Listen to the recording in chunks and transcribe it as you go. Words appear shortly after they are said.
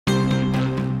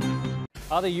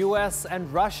Are the US and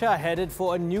Russia headed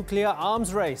for a nuclear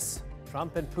arms race?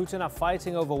 Trump and Putin are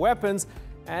fighting over weapons,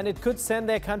 and it could send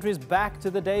their countries back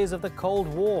to the days of the Cold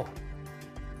War.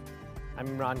 I'm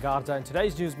Imran Garda, and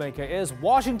today's newsmaker is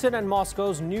Washington and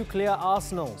Moscow's nuclear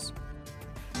arsenals.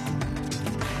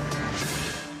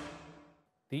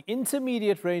 The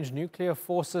Intermediate-Range Nuclear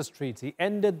Forces Treaty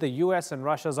ended the US and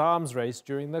Russia's arms race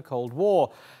during the Cold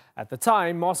War. At the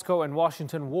time, Moscow and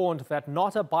Washington warned that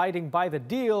not abiding by the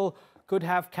deal could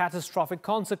have catastrophic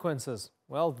consequences.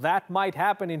 Well, that might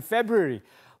happen in February.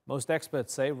 Most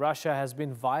experts say Russia has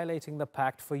been violating the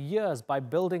pact for years by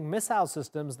building missile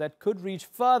systems that could reach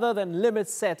further than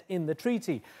limits set in the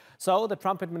treaty. So the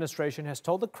Trump administration has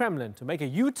told the Kremlin to make a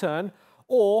U-turn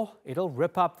or it'll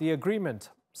rip up the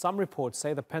agreement. Some reports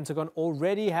say the Pentagon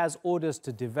already has orders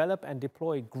to develop and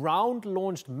deploy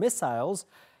ground-launched missiles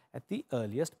at the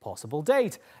earliest possible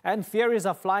date. And theories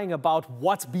are flying about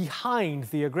what's behind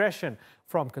the aggression,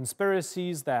 from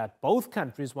conspiracies that both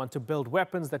countries want to build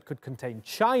weapons that could contain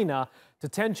China to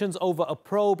tensions over a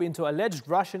probe into alleged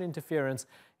Russian interference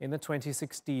in the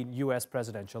 2016 US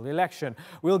presidential election.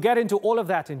 We'll get into all of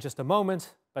that in just a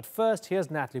moment, but first,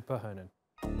 here's Natalie Perhonen.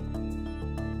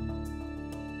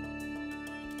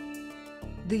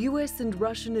 The US and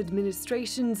Russian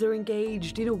administrations are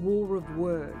engaged in a war of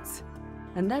words.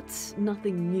 And that's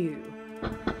nothing new.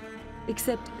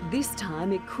 Except this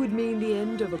time it could mean the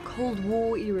end of a Cold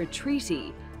War-era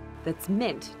treaty that's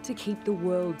meant to keep the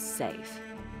world safe.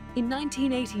 In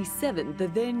 1987, the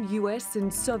then US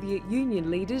and Soviet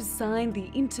Union leaders signed the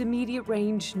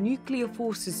Intermediate-Range Nuclear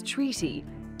Forces Treaty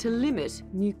to limit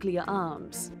nuclear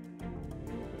arms.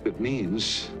 It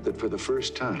means that for the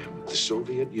first time, the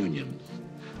Soviet Union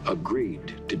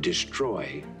agreed to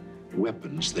destroy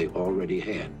weapons they already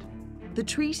had. The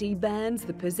treaty bans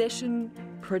the possession,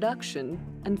 production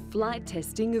and flight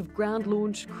testing of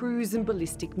ground-launched cruise and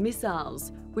ballistic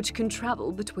missiles, which can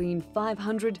travel between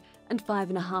 500 and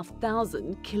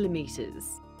 5,500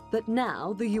 kilometres. But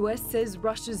now the US says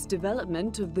Russia's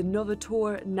development of the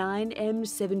Novator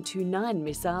 9M729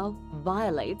 missile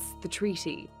violates the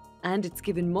treaty, and it's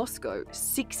given Moscow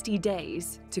 60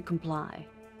 days to comply.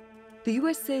 The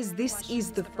US says this is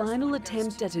the final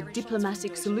attempt at a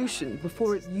diplomatic solution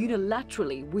before it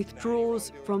unilaterally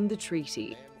withdraws from the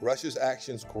treaty. Russia's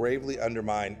actions gravely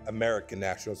undermine American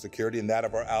national security and that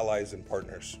of our allies and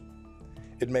partners.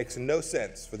 It makes no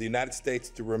sense for the United States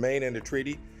to remain in a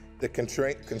treaty that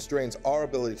constrains our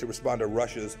ability to respond to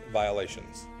Russia's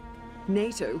violations.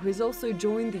 NATO has also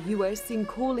joined the US in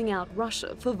calling out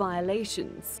Russia for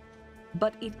violations.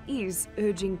 But it is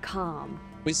urging calm.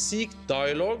 We seek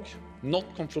dialogue, not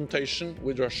confrontation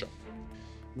with Russia.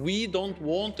 We don't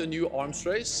want a new arms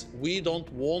race. We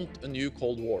don't want a new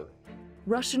Cold War.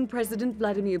 Russian President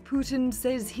Vladimir Putin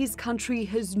says his country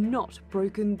has not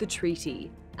broken the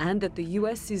treaty and that the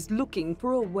US is looking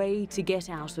for a way to get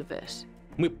out of it.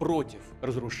 Мы против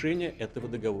разрушения этого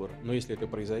договора, но если это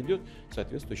произойдет,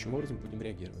 соответствующим образом будем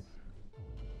реагировать.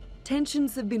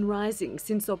 Tensions have been rising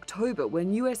since October,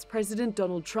 when US President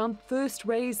Donald Trump first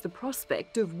raised the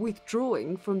prospect of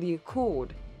withdrawing from the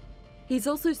accord. He's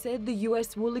also said the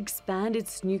US will expand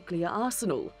its nuclear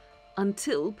arsenal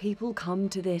until people come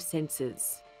to their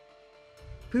senses.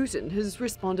 Putin has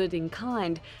responded in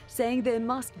kind, saying there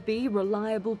must be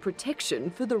reliable protection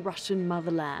for the Russian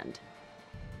motherland.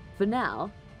 For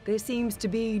now, there seems to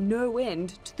be no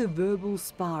end to the verbal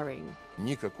sparring.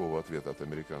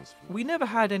 We never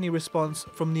had any response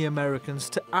from the Americans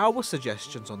to our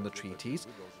suggestions on the treaties.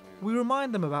 We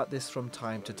remind them about this from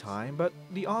time to time, but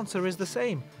the answer is the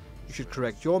same. You should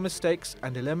correct your mistakes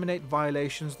and eliminate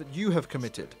violations that you have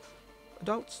committed.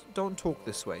 Adults don't talk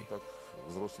this way.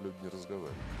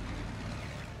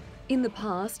 In the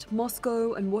past,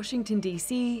 Moscow and Washington,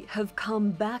 D.C. have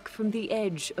come back from the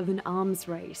edge of an arms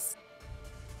race.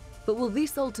 But will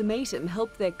this ultimatum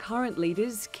help their current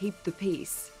leaders keep the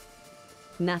peace?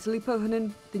 Natalie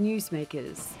Perhonen, The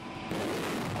Newsmakers.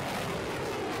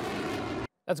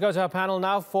 Let's go to our panel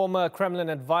now. Former Kremlin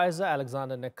advisor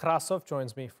Alexander Nekrasov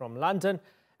joins me from London,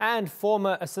 and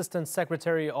former Assistant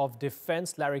Secretary of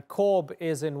Defense Larry Korb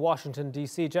is in Washington,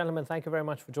 D.C. Gentlemen, thank you very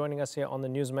much for joining us here on The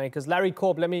Newsmakers. Larry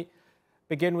Korb, let me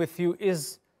begin with you.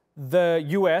 Is the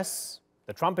US,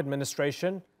 the Trump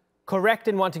administration, correct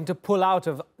in wanting to pull out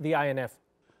of the INF?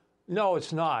 No,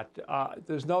 it's not.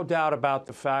 There's no doubt about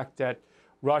the fact that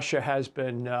Russia has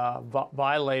been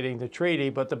violating the treaty,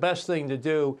 but the best thing to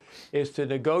do is to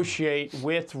negotiate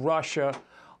with Russia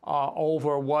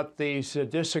over what these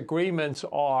disagreements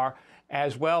are,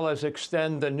 as well as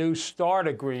extend the New START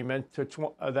agreement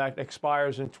that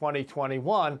expires in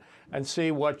 2021, and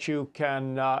see what you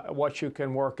can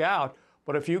work out.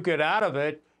 But if you get out of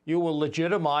it, you will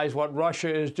legitimize what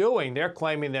Russia is doing. They're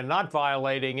claiming they're not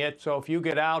violating it. So if you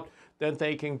get out, then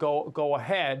they can go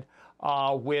ahead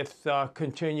with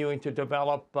continuing to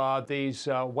develop these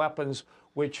weapons,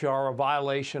 which are a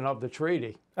violation of the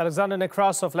treaty. Alexander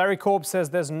Nekrasov, Larry Korb says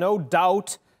there's no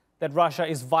doubt that Russia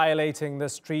is violating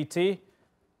this treaty.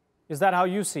 Is that how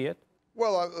you see it?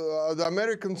 Well, the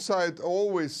American side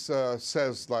always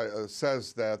says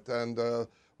that, and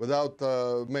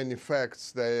without many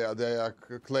facts, they are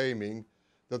claiming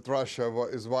that Russia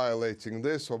is violating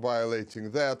this or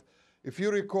violating that. If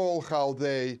you recall how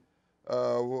they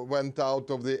went out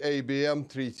of the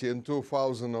ABM treaty in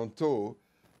 2002,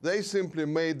 they simply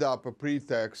made up a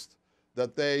pretext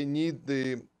that they need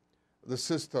the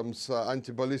systems,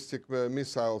 anti-ballistic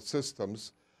missile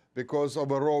systems, because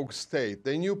of a rogue state.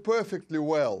 They knew perfectly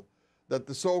well that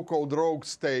the so-called rogue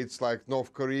states like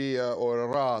North Korea or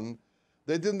Iran,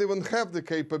 they didn't even have the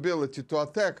capability to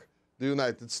attack the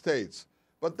United States.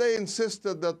 But they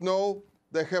insisted that no,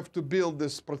 they have to build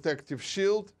this protective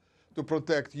shield to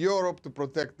protect Europe, to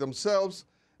protect themselves.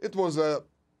 It was a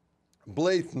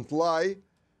blatant lie,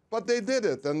 but they did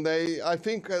it. And I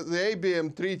think the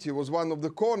ABM treaty was one of the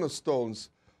cornerstones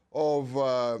of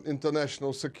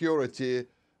international security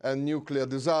and nuclear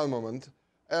disarmament,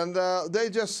 and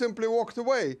they just simply walked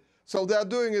away. So they are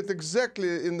doing it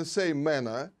exactly in the same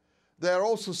manner. They are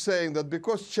also saying that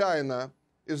because China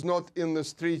is not in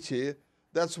this treaty,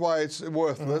 that's why it's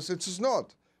worthless. It is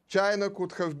not. China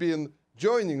could have been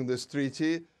joining this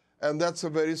treaty, and that's a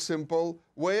very simple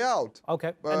way out.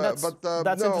 Okay, that's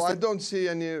no, I don't see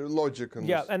any logic in this.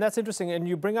 Yeah, and that's interesting. And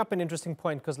you bring up an interesting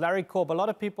point, because Larry Korb, a lot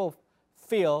of people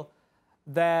feel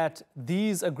that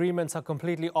these agreements are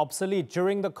completely obsolete.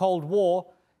 During the Cold War,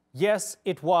 yes,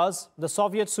 it was the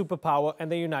Soviet superpower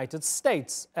and the United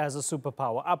States as a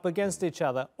superpower up against each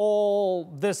other. All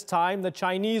this time, the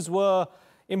Chinese were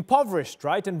impoverished,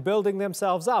 right, and building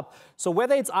themselves up. So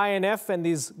whether it's INF and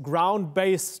these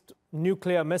ground-based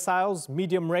nuclear missiles,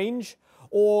 medium range,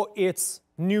 or it's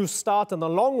New START and the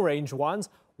long-range ones,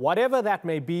 whatever that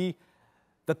may be,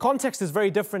 the context is very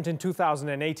different in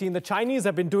 2018. The Chinese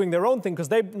have been doing their own thing because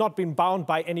they've not been bound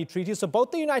by any treaty. So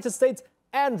both the United States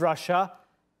and Russia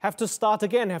have to start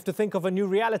again, have to think of a new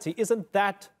reality. Isn't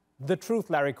that the truth,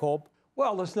 Larry Korb?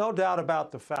 Well, there's no doubt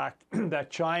about the fact that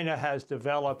China has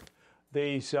developed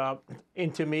these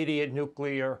intermediate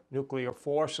nuclear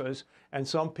forces, and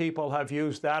some people have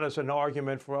used that as an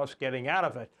argument for us getting out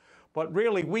of it. But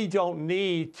really, we don't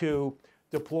need to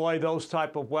deploy those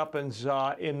type of weapons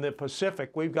in the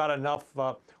Pacific. We've got enough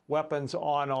weapons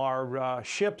on our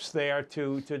ships there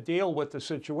to deal with the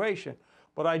situation.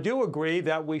 But I do agree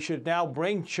that we should now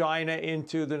bring China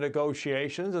into the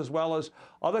negotiations, as well as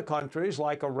other countries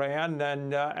like Iran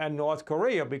and North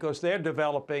Korea, because they're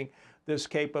developing this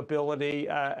capability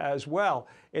as well.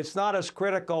 It's not as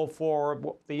critical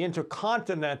for the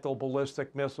intercontinental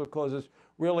ballistic missile because it's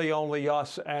really only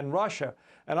us and Russia.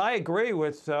 And I agree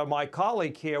with my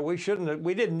colleague here. We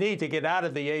didn't need to get out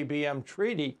of the ABM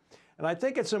treaty. And I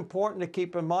think it's important to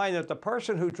keep in mind that the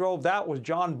person who drove that was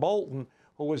John Bolton,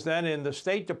 who was then in the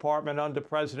State Department under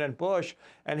President Bush.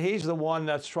 And he's the one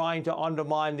that's trying to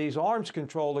undermine these arms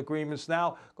control agreements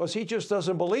now because he just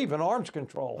doesn't believe in arms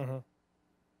control.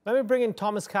 Let me bring in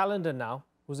Thomas Callender now,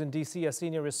 who's in D.C., a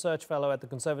senior research fellow at the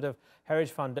Conservative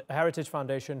Heritage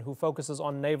Foundation, who focuses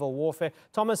on naval warfare.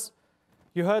 Thomas,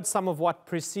 you heard some of what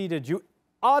preceded you.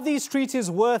 Are these treaties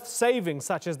worth saving,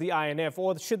 such as the INF,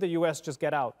 or should the U.S. just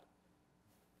get out?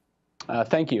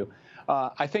 Thank you.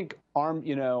 I think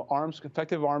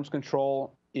effective arms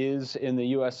control is in the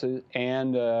U.S.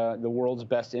 and the world's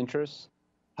best interests.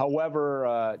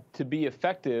 However, to be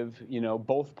effective,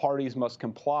 both parties must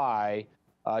comply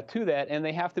to that, and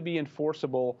they have to be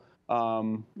enforceable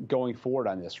going forward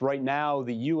on this. Right now,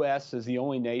 the U.S. is the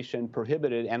only nation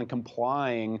prohibited and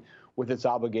complying with its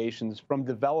obligations from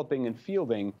developing and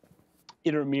fielding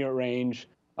intermediate range,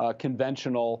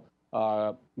 conventional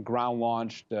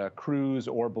ground-launched cruise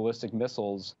or ballistic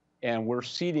missiles, and we're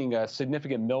ceding a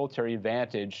significant military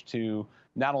advantage to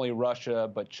not only Russia,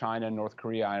 but China, North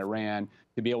Korea, and Iran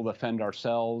to be able to defend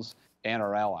ourselves and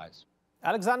our allies.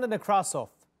 Alexander Nekrasov,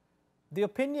 the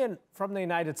opinion from the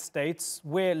United States,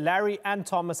 where Larry and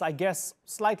Thomas, I guess,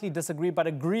 slightly disagree, but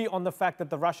agree on the fact that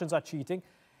the Russians are cheating,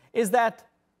 is that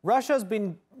Russia's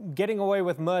been getting away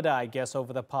with murder, I guess,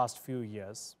 over the past few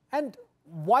years. And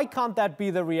why can't that be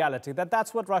the reality, that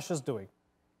that's what Russia's doing?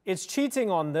 It's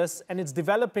cheating on this, and it's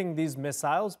developing these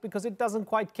missiles because it doesn't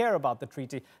quite care about the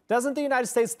treaty. Doesn't the United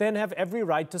States then have every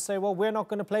right to say, well, we're not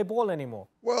going to play ball anymore?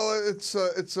 Well, it's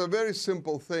a very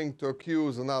simple thing to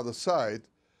accuse another side,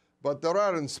 but there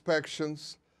are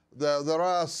inspections, there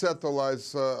are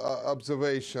satellites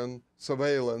observation,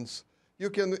 surveillance. You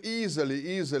can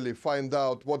easily find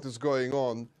out what is going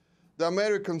on. The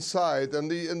American side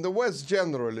and in the West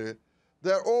generally,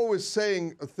 they're always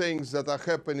saying things that are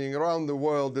happening around the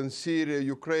world in Syria,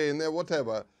 Ukraine,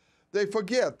 whatever. They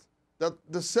forget that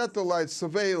the satellite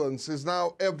surveillance is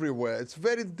now everywhere. It's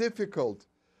very difficult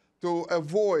to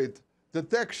avoid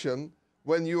detection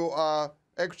when you are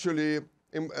actually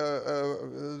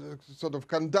sort of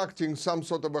conducting some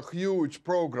sort of a huge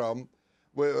program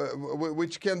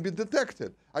which can be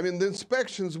detected. I mean, the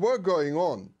inspections were going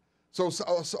on. So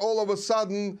all of a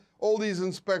sudden, all these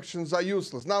inspections are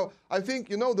useless. Now, I think,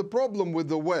 you know, the problem with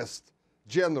the West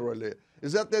generally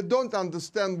is that they don't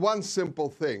understand one simple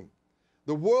thing.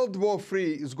 The World War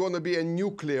III is going to be a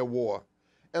nuclear war.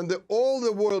 And all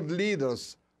the world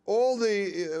leaders, all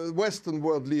the Western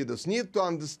world leaders need to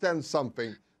understand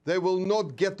something. They will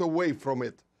not get away from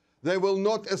it. They will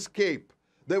not escape.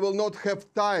 They will not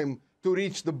have time to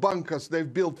reach the bunkers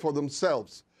they've built for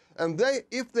themselves. And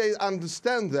if they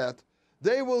understand that,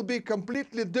 they will be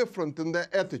completely different in their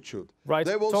attitude. Right.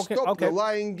 They will stop the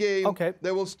lying game. Okay.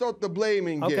 They will stop the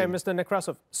blaming game. Okay, Mr.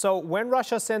 Nekrasov. So when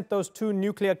Russia sent those 2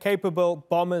 nuclear-capable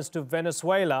bombers to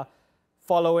Venezuela,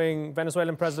 following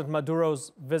Venezuelan President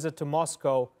Maduro's visit to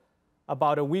Moscow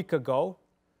about a week ago,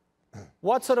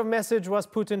 what sort of message was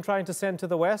Putin trying to send to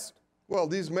the West? Well,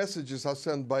 these messages are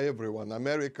sent by everyone.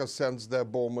 America sends their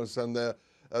bombers and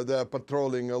they're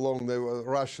patrolling along the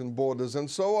Russian borders and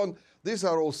so on. These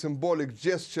are all symbolic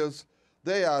gestures.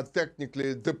 They are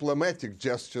technically diplomatic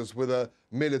gestures with a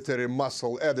military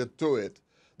muscle added to it.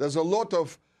 There's a lot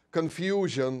of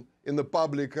confusion in the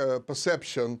public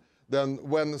perception than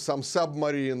when some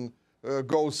submarine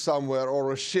goes somewhere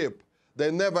or a ship.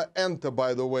 They never enter,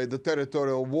 by the way, the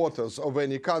territorial waters of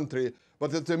any country,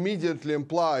 but it immediately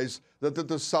implies that it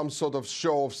is some sort of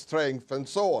show of strength and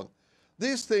so on.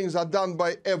 These things are done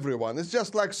by everyone. It's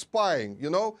just like spying,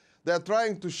 you know? They're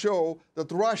trying to show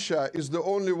that Russia is the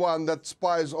only one that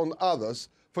spies on others,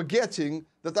 forgetting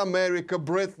that America,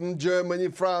 Britain, Germany,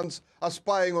 France are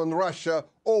spying on Russia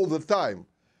all the time.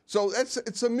 So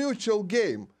it's a mutual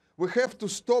game. We have to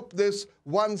stop this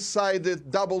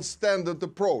one-sided, double-standard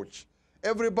approach.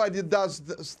 Everybody does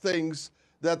things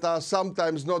that are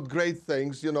sometimes not great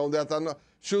things, you know, that are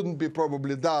shouldn't be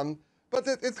probably done. But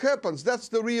it happens. That's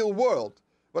the real world.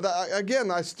 But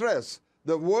again, I stress,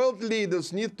 the world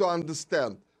leaders need to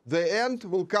understand the end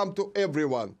will come to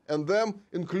everyone, and them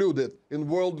included, in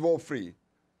World War III.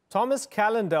 Thomas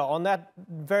Callender, on that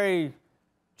very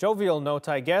jovial note,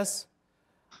 I guess,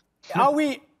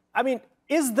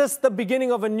 is this the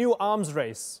beginning of a new arms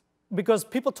race? Because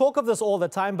people talk of this all the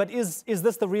time, but is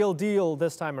this the real deal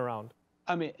this time around?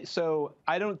 I mean, so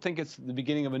I don't think it's the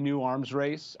beginning of a new arms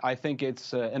race. I think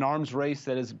it's an arms race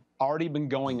that has already been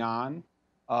going on.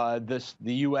 The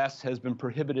U.S. has been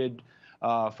prohibited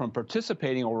from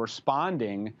participating or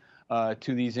responding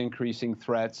to these increasing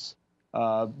threats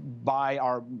by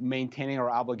our maintaining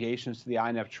our obligations to the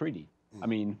INF Treaty. I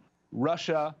mean,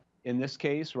 Russia, in this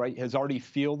case, right, has already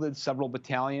fielded several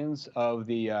battalions of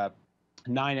the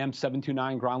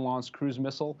 9M729 ground-launched cruise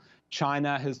missile.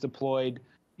 China has deployed,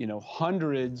 you know,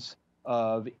 hundreds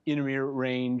of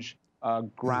intermediate-range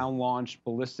ground-launched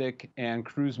ballistic and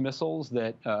cruise missiles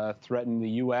that threaten the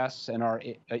U.S. and our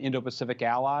Indo-Pacific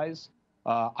allies.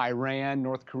 Iran,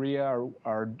 North Korea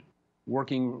are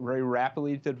working very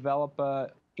rapidly to develop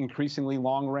increasingly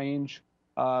long-range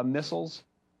missiles.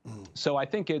 So I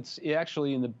think it's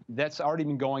actually that's already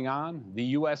been going on. The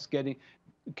U.S.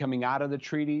 coming out of the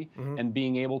treaty and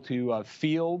being able to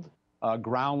field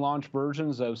ground-launched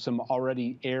versions of some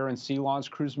already air and sea-launched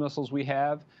cruise missiles we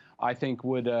have, I think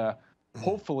would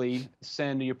hopefully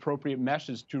send the appropriate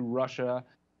message to Russia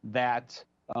that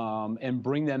and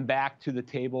bring them back to the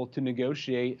table to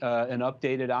negotiate an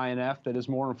updated INF that is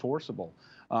more enforceable.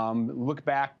 Look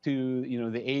back to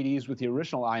the 80s with the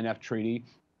original INF treaty.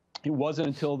 It wasn't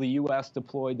until the U.S.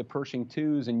 deployed the Pershing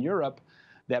IIs in Europe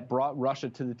that brought Russia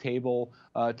to the table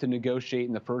to negotiate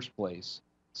in the first place.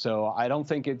 So I don't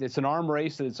think it's an arm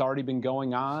race that's already been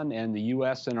going on, and the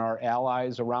U.S. and our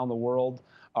allies around the world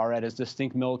are at a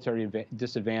distinct military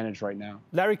disadvantage right now.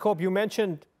 Larry Korb, you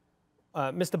mentioned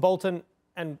Mr. Bolton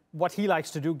and what he likes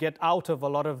to do, get out of a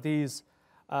lot of these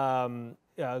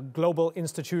global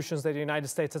institutions that the United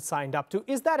States has signed up to.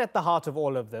 Is that at the heart of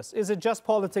all of this? Is it just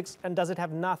politics, and does it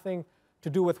have nothing to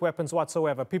do with weapons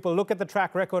whatsoever? People look at the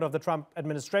track record of the Trump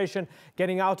administration,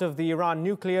 getting out of the Iran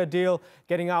nuclear deal,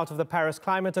 getting out of the Paris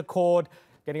Climate Accord,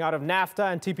 getting out of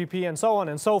NAFTA and TPP and so on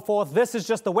and so forth. This is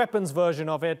just the weapons version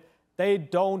of it. they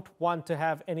don't want to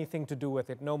have anything to do with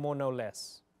it, no more, no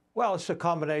less? Well, it's a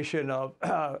combination of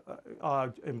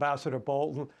Ambassador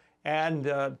Bolton and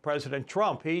President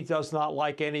Trump. He does not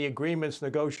like any agreements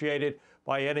negotiated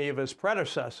by any of his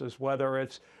predecessors, whether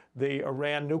it's the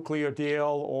Iran nuclear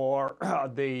deal or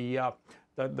the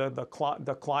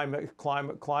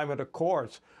climate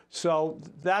accords. So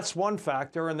that's one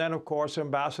factor. And then, of course,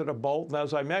 Ambassador Bolton,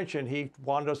 as I mentioned, he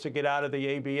wanted us to get out of the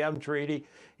ABM treaty.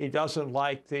 He doesn't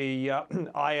like the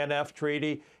INF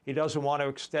treaty. He doesn't want to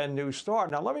extend New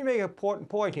START. Now, let me make an important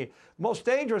point here. The most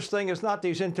dangerous thing is not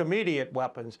these intermediate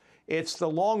weapons. It's the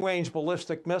long-range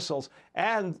ballistic missiles.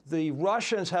 And the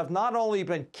Russians have not only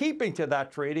been keeping to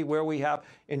that treaty where we have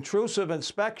intrusive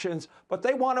inspections, but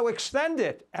they want to extend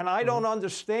it. And I don't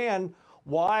understand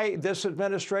why this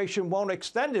administration won't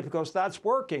extend it, because that's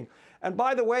working. And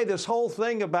by the way, this whole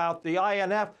thing about the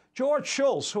INF, George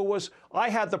Shultz, who I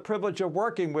had the privilege of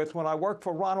working with when I worked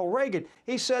for Ronald Reagan,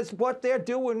 he says what they're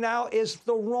doing now is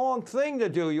the wrong thing to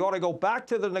do. You ought to go back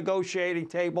to the negotiating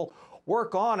table,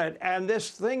 work on it. And this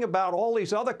thing about all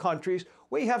these other countries,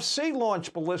 we have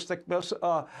sea-launched ballistic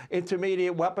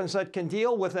intermediate weapons that can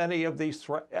deal with any of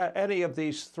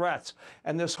these threats.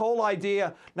 And this whole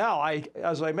idea now,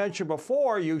 as I mentioned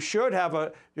before, you're going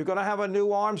to have a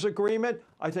new arms agreement.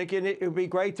 I think it would be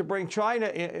great to bring China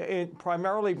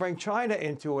primarily bring China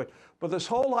into it. But this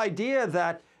whole idea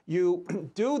that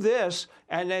you do this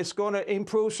and it's going to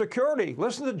improve security.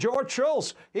 Listen to George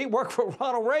Shultz. He worked for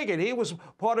Ronald Reagan. He was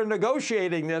part of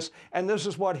negotiating this, and this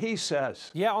is what he says.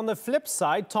 Yeah, on the flip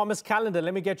side, Thomas Callender,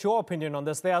 let me get your opinion on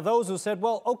this. There are those who said,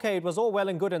 well, okay, it was all well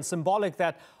and good and symbolic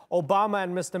that Obama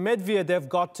and Mr. Medvedev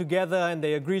got together and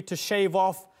they agreed to shave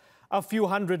off a few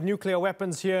hundred nuclear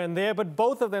weapons here and there, but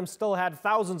both of them still had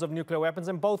thousands of nuclear weapons,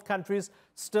 and both countries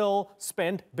still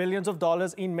spent billions of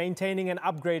dollars in maintaining and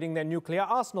upgrading their nuclear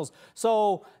arsenals.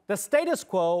 So the status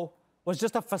quo was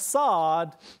just a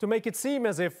facade to make it seem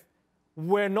as if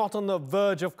we're not on the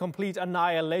verge of complete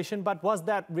annihilation, but was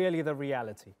that really the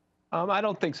reality? I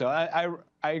don't think so. I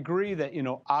agree that,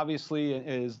 obviously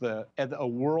at a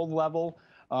world level,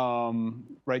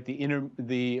 right,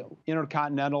 the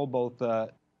intercontinental, both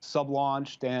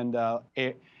sub-launched and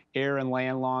air and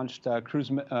land launched cruise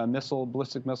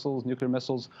ballistic missiles, nuclear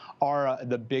missiles are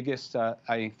the biggest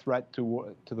threat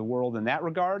to the world in that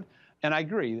regard. And I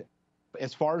agree.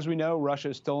 As far as we know, Russia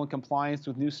is still in compliance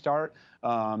with New START.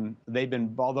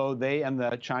 Although they and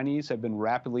the Chinese have been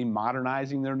rapidly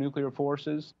modernizing their nuclear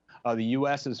forces. The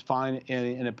U.S. is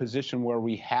in a position where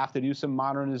we have to do some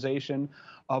modernization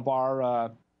of our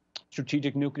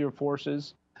strategic nuclear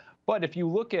forces. But if you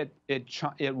look at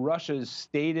Russia's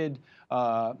stated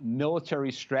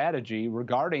military strategy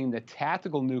regarding the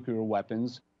tactical nuclear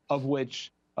weapons, of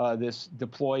which this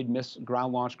deployed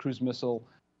ground-launched cruise missile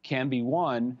can be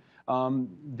one,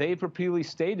 they've repeatedly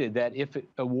stated that if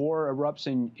a war erupts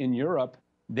in Europe,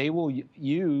 they will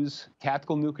use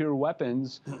tactical nuclear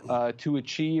weapons to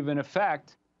achieve an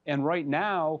effect. And right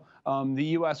now, the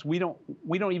U.S., we don't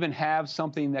even have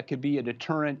something that could be a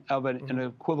deterrent of an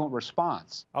equivalent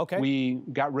response. Okay. We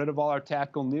got rid of all our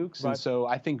tactical nukes, and so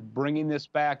I think bringing this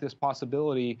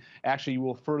possibility, actually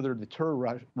will further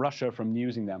deter Russia from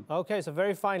using them. Okay, so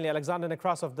very finally, Alexander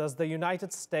Nekrasov, does the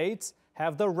United States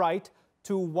have the right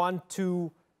to want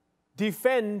to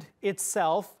defend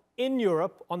itself in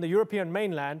Europe, on the European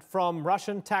mainland, from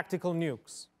Russian tactical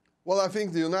nukes? Well, I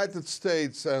think the United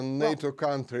States and NATO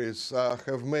countries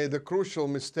have made a crucial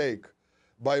mistake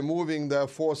by moving their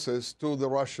forces to the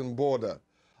Russian border.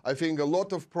 I think a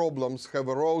lot of problems have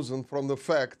arisen from the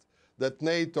fact that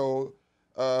NATO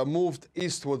moved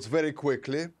eastwards very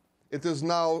quickly. It is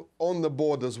now on the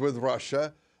borders with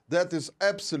Russia. That is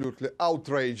absolutely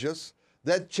outrageous.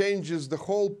 That changes the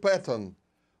whole pattern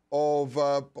of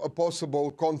a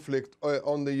possible conflict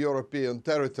on the European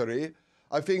territory.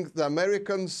 I think the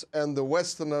Americans and the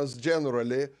Westerners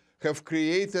generally have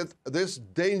created this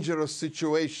dangerous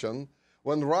situation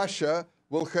when Russia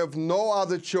will have no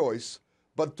other choice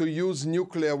but to use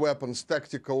nuclear weapons,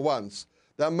 tactical ones.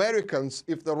 The Americans,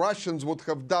 if the Russians would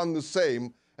have done the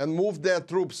same and moved their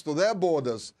troops to their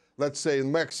borders, let's say in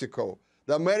Mexico,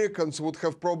 the Americans would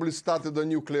have probably started a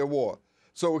nuclear war.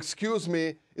 So, excuse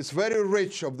me, it's very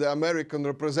rich of the American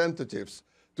representatives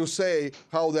to say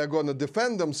how they're going to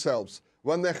defend themselves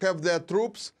when they have their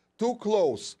troops too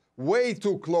close, way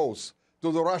too close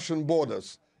to the Russian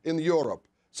borders in Europe.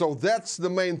 So that's the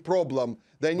main problem.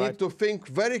 They need to think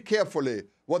very carefully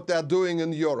what they're doing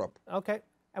in Europe. Okay,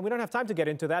 and we don't have time to get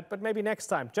into that, but maybe next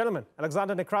time. Gentlemen,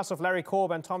 Alexander Nekrasov, Larry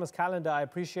Korb, and Thomas Callender, I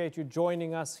appreciate you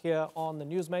joining us here on The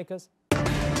Newsmakers.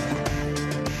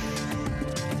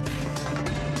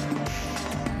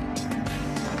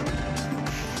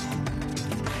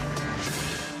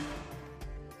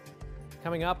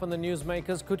 Coming up on the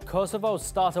Newsmakers, could Kosovo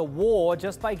start a war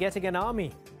just by getting an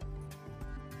army?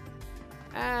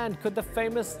 And could the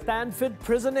famous Stanford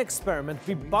Prison Experiment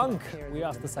be bunk? We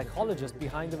asked the psychologist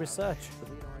behind the research.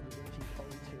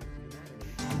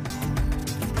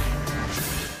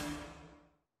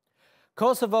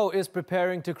 Kosovo is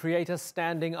preparing to create a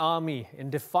standing army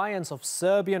in defiance of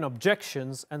Serbian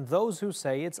objections and those who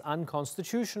say it's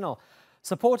unconstitutional.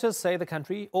 Supporters say the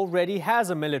country already has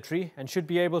a military and should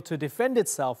be able to defend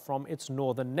itself from its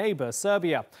northern neighbor,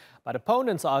 Serbia. But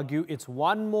opponents argue it's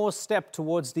one more step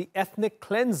towards the ethnic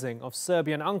cleansing of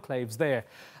Serbian enclaves there.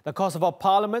 The Kosovo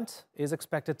parliament is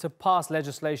expected to pass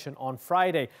legislation on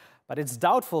Friday, but it's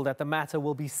doubtful that the matter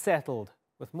will be settled.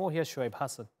 With more, here's Shoaib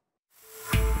Hassan.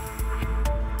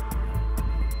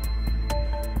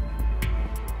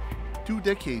 2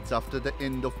 decades after the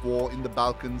end of war in the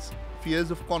Balkans,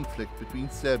 fears of conflict between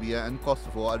Serbia and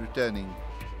Kosovo are returning.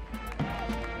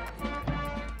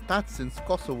 That's since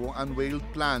Kosovo unveiled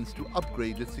plans to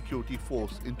upgrade its security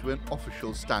force into an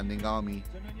official standing army.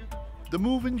 The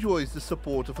move enjoys the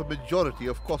support of a majority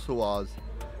of Kosovars,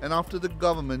 and after the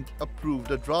government approved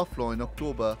a draft law in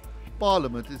October,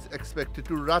 Parliament is expected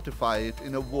to ratify it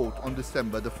in a vote on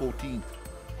December the 14th.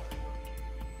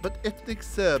 But ethnic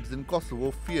Serbs in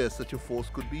Kosovo fear such a force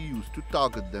could be used to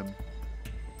target them.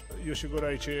 Ju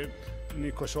siguraj që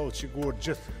një Kosovë të sigurt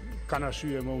gjithë kanë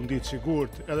arsye me u nditë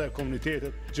sigurt edhe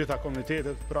komunitetet, gjitha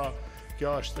komunitetet, pra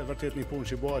kjo është vërtet një punë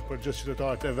që bëhet për gjithë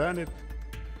qytetarët e vendit.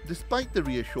 Despite the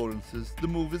reassurances, the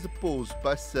move is opposed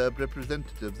by Serb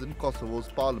representatives in Kosovo's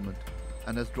parliament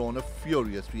and has drawn a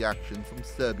furious reaction from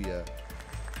Serbia.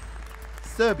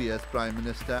 Serbia's Prime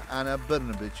Minister Ana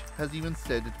Brnabić has even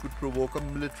said it could provoke a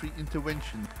military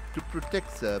intervention to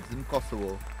protect Serbs in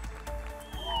Kosovo.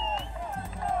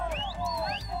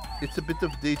 It's a bit of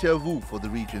deja vu for the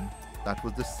region. That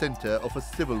was the center of a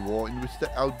civil war in which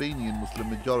the Albanian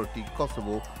Muslim majority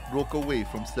Kosovo broke away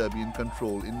from Serbian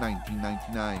control in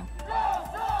 1999.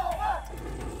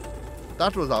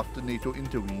 That was after NATO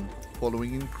intervened,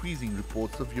 following increasing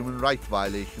reports of human rights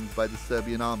violations by the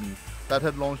Serbian army that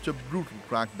had launched a brutal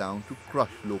crackdown to crush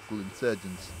local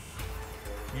insurgents.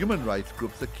 Human rights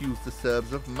groups accused the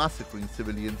Serbs of massacring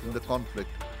civilians in the conflict,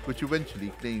 which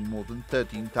eventually claimed more than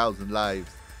 13,000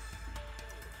 lives.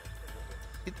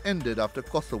 It ended after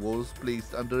Kosovo was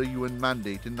placed under a UN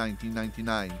mandate in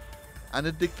 1999, and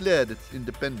it declared its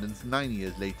independence 9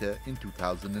 years later in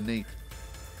 2008.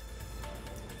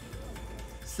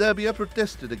 Serbia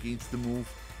protested against the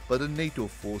move, but a NATO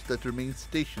force that remains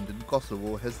stationed in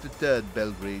Kosovo has deterred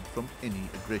Belgrade from any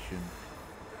aggression.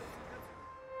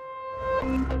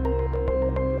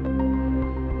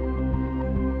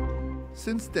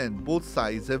 Since then, both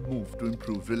sides have moved to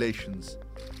improve relations.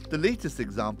 The latest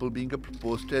example being a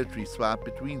proposed territory swap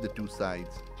between the two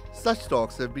sides. Such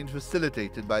talks have been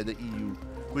facilitated by the EU,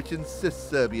 which insists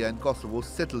Serbia and Kosovo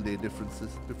settle their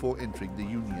differences before entering the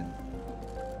Union.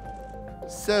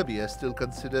 Serbia still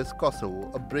considers Kosovo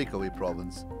a breakaway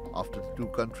province after the two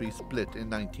countries split in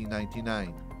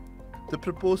 1999. The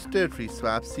proposed territory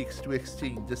swap seeks to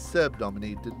exchange the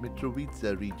Serb-dominated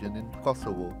Mitrovica region in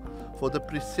Kosovo for the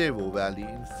Preševo Valley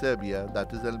in Serbia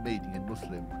that is Albanian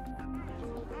Muslim.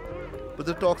 But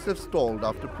the talks have stalled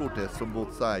after protests from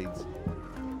both sides.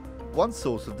 One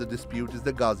source of the dispute is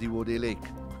the Gazivode Lake,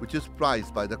 which is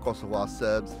prized by the Kosovar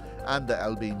Serbs and the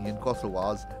Albanian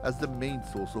Kosovars as the main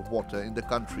source of water in the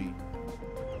country.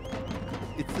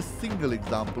 It's a single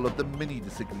example of the many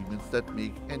disagreements that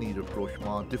make any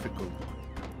rapprochement difficult.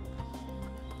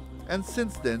 And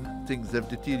since then, things have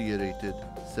deteriorated.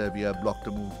 Serbia blocked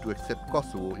a move to accept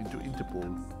Kosovo into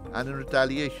Interpol, and in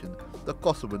retaliation, the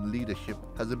Kosovan leadership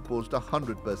has imposed a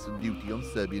 100% duty on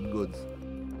Serbian goods.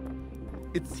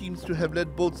 It seems to have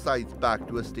led both sides back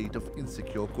to a state of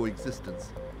insecure coexistence,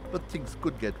 but things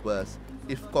could get worse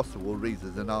if Kosovo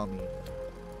raises an army.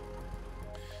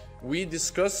 We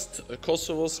discussed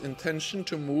Kosovo's intention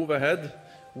to move ahead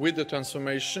with the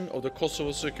transformation of the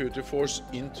Kosovo Security Force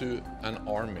into an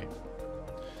army.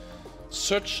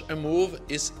 Such a move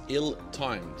is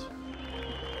ill-timed.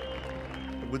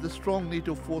 With a strong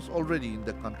NATO force already in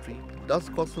the country, does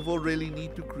Kosovo really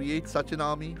need to create such an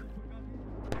army?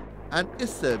 And is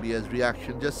Serbia's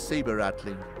reaction just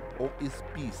saber-rattling, or is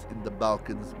peace in the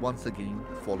Balkans once again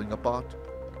falling apart?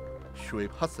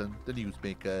 Shoaib Hassan, the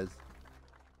Newsmakers.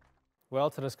 Well,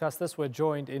 to discuss this, we're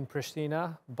joined in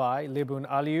Pristina by Libun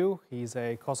Aliu. He's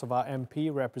a Kosovo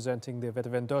MP representing the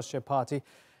Vetëvendosje Party.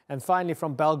 And finally,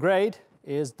 from Belgrade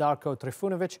is Darko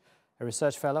Trifunovic, a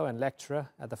research fellow and lecturer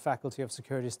at the Faculty of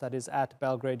Security Studies at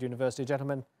Belgrade University.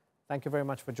 Gentlemen, thank you very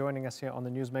much for joining us here on the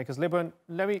Newsmakers. Libun,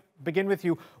 let me begin with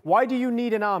you. Why do you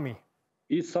need an army?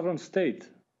 each sovereign state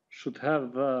should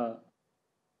have the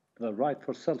right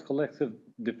for self-collective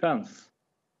defense,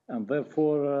 and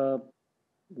therefore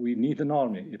we need an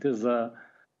army. It is a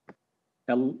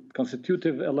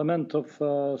constitutive element of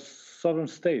sovereign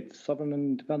state, sovereign and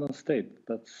independent state.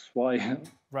 That's why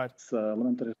it's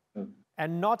elementary.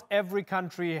 And not every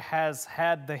country has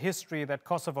had the history that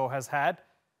Kosovo has had,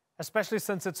 especially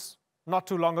since it's not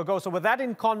too long ago. So with that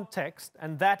in context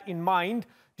and that in mind,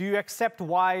 do you accept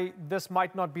why this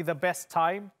might not be the best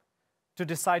time to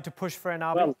decide to push for an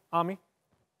army?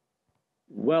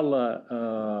 Well,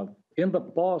 in the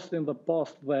past,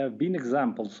 there have been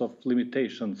examples of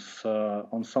limitations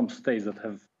on some states that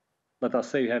have, let us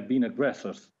say, have been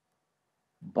aggressors.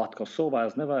 But Kosovo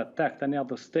has never attacked any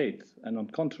other state. And on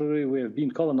the contrary, we have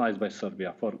been colonized by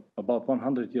Serbia for about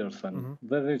 100 years. And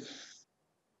there is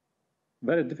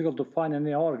very difficult to find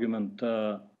any argument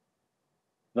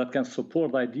that can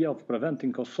support the idea of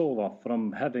preventing Kosovo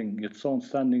from having its own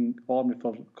standing army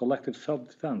for collective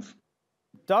self-defense.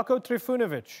 Darko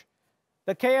Trifunovic,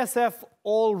 the KSF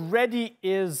already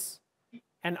is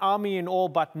an army in all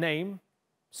but name,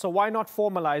 so why not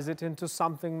formalize it into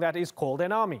something that is called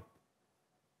an army?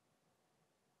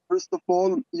 First of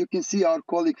all, you can see our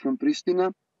colleague from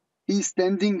Pristina. He's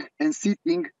standing and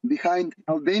sitting behind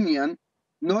Albanian,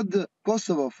 not the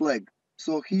Kosovo flag.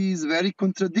 So he is very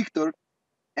contradictory.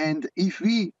 And if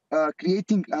we are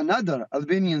creating another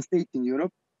Albanian state in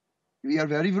Europe, we are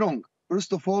very wrong.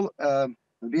 First of all,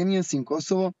 Albanians in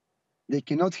Kosovo, they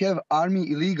cannot have army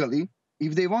illegally.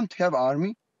 If they want to have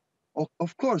army,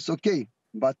 of course, okay.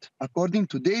 But according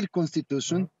to their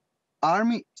constitution,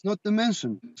 army is not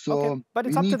mentioned. So but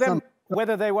it's up to them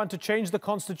whether they want to change the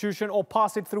constitution or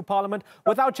pass it through parliament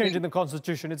without changing the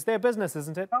constitution. It's their business,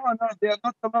 isn't it? No, they are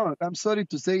not alone. I'm sorry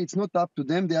to say it's not up to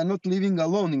them. They are not living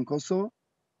alone in Kosovo.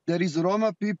 There is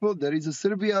Roma people, there is a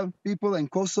Serbia people, and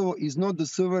Kosovo is not the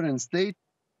sovereign state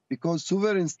because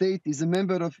sovereign state is a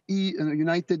member of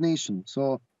United Nations.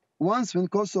 So once when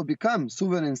Kosovo becomes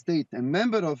sovereign state and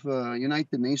member of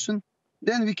United Nations,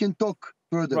 then we can talk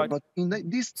further. Right. But in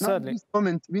this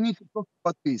moment, we need to talk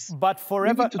about peace. But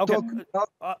forever,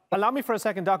 allow me for a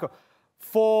second, Darko.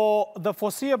 For the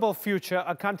foreseeable future,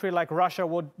 a country like Russia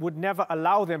would never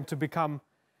allow them to become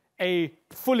a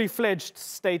fully fledged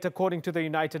state according to the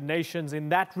United Nations in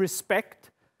that respect.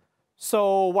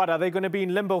 So what, are they going to be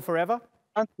in limbo forever?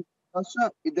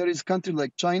 Russia, there is a country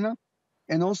like China.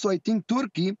 And also I think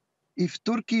Turkey, if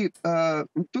Turkey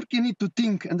need to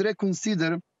think and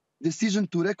reconsider decision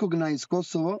to recognize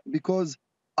Kosovo, because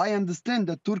I understand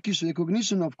that Turkish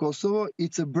recognition of Kosovo,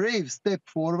 it's a brave step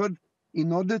forward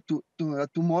in order to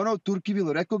tomorrow Turkey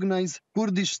will recognize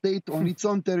Kurdish state on its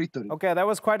own territory. Okay, that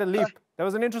was quite a leap. That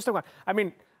was an interesting one. I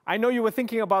mean, I know you were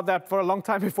thinking about that for a long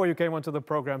time before you came onto the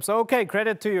program. So, okay,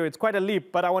 credit to you. It's quite a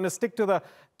leap, but I want to stick to the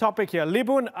topic here.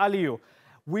 Libun Aliu,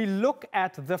 we look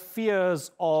at the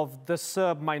fears of the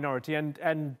Serb minority,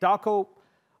 and Darko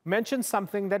mentioned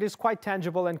something that is quite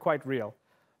tangible and quite real.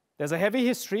 There's a heavy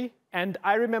history, and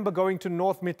I remember going to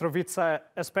North Mitrovica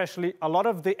especially. A lot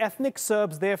of the ethnic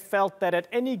Serbs there felt that at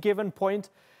any given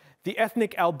point, the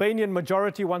ethnic Albanian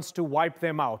majority wants to wipe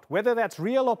them out. Whether that's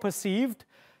real or perceived,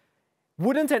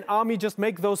 wouldn't an army just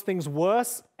make those things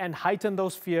worse and heighten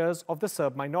those fears of the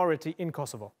Serb minority in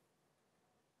Kosovo?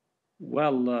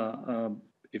 Well,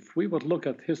 if we would look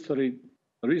at history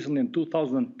recently in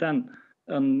 2010,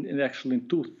 and actually in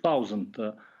 2000,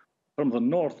 from the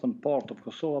northern part of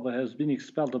Kosovo, there has been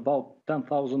expelled about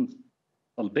 10,000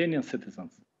 Albanian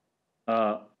citizens.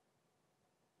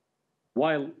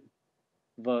 While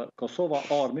the Kosovo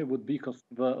army would be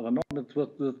the army that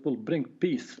will bring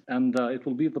peace, and it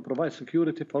will be to provide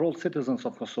security for all citizens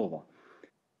of Kosovo.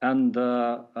 And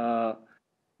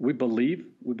we believe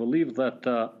that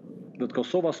that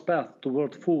Kosovo's path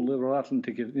toward full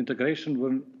Euro-Atlantic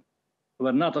integration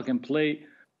where NATO can play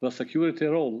the security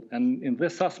role. And in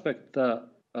this aspect, the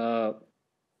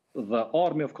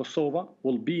army of Kosovo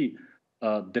will be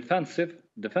a defensive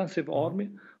army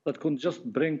that can just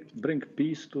bring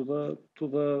peace to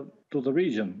the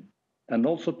region, and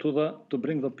also to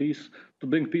bring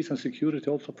peace and security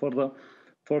also for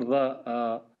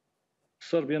the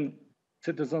Serbian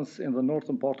citizens in the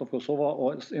northern part of Kosovo,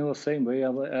 or in the same way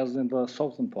as in the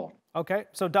southern part. Okay,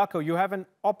 so Darko, you have an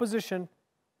opposition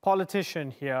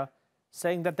politician here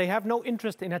saying that they have no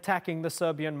interest in attacking the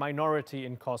Serbian minority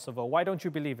in Kosovo. Why don't you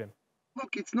believe him?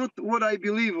 Look, it's not what I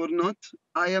believe or not.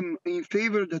 I am in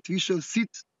favor that we shall sit,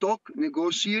 talk,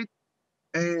 negotiate.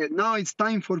 Now it's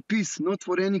time for peace, not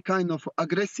for any kind of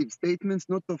aggressive statements,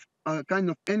 not of kind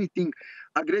of anything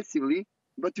aggressively.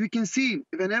 But we can see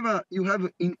whenever you have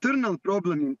an internal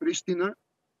problem in Pristina,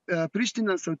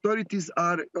 Prishtina's authorities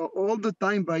are all the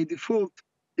time by default,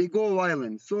 they go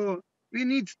violent. So we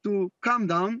need to calm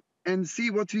down and see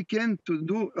what we can to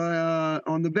do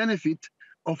on the benefit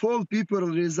of all people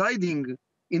residing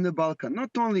in the Balkan, not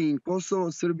only in Kosovo,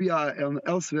 Serbia, and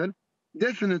elsewhere.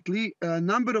 Definitely, a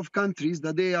number of countries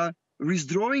that they are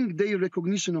withdrawing their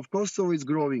recognition of Kosovo is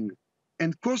growing.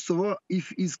 And Kosovo,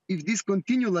 if this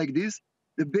continue like this,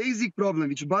 the basic problem,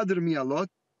 which bothers me a lot,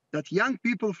 that young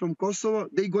people from Kosovo,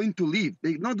 they're going to leave.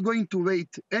 They're not going to wait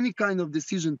any kind of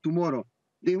decision tomorrow.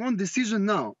 They want decision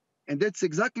now. And that's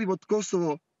exactly what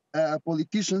Kosovo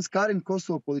politicians, current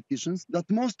Kosovo politicians, that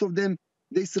most of them,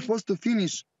 they're supposed to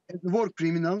finish as war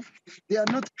criminal. They are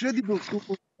not credible to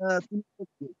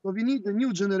so we need a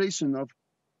new generation of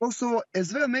Kosovo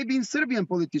as well, maybe in Serbian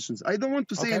politicians. I don't want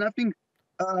to say nothing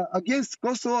against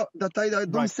Kosovo, that I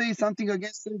don't say something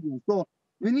against Serbia. So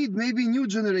we need maybe new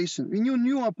generation. We need a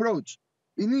new approach.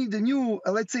 We need a new,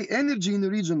 let's say, energy in the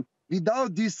region.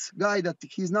 Without this guy that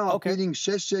he's now appearing,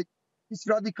 Šešelj, these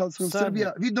radicals from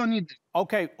Serbia, we don't need it.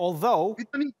 Okay, although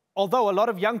a lot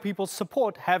of young people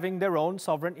support having their own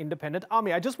sovereign independent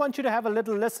army. I just want you to have a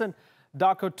little listen,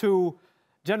 Darko, to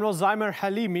General Zaimir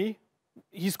Halimi.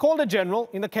 He's called a general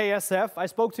in the KSF. I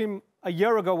spoke to him a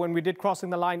year ago when we did Crossing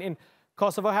the Line in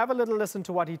Kosovo. Have a little listen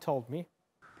to what he told me.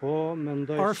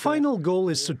 Our final goal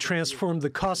is to transform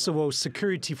the Kosovo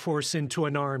security force into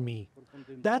an army.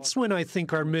 That's when I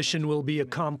think our mission will be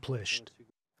accomplished.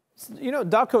 You know,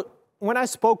 Darko, when I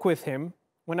spoke with him,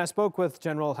 when I spoke with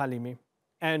General Halimi,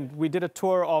 and we did a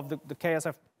tour of the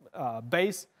KSF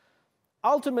base,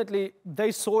 ultimately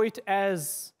they saw it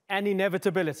as an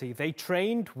inevitability. They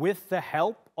trained with the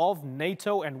help of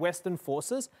NATO and Western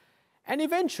forces, and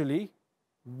eventually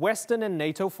Western and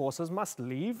NATO forces must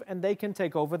leave and they can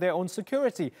take over their own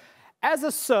security. As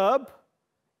a Serb,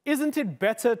 isn't it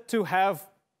better to have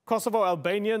Kosovo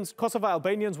Albanians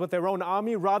with their own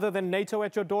army rather than NATO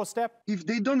at your doorstep? If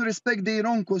they don't respect their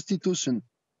own constitution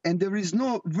and there is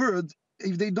no word,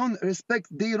 if they don't respect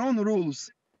their own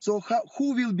rules, so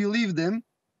who will believe them?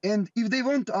 And if they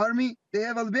want army, they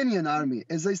have Albanian army.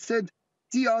 As I said,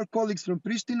 see our colleagues from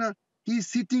Pristina, he's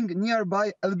sitting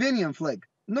nearby Albanian flag,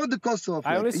 not the Kosovo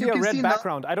flag. I only see a red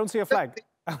background. I don't see a flag.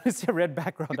 I only see a red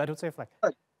background. I don't see a flag.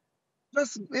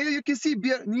 Just, you can see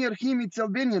near him, it's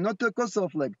Albanian, not the Kosovo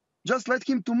flag. Just let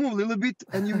him to move a little bit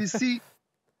and you will see.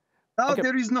 Now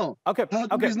there is no. There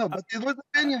is no. But it was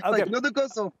Albanian flag, not the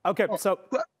Kosovo. Okay, so.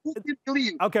 Who can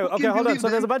believe? Okay, hold on. So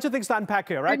there's a bunch of things to unpack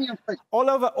here, right? All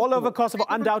over Kosovo,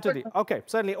 undoubtedly. Okay,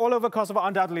 certainly all over Kosovo,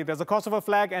 undoubtedly. There's a Kosovo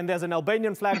flag and there's an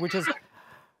Albanian flag, which is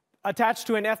attached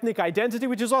to an ethnic identity,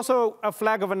 which is also a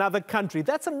flag of another country.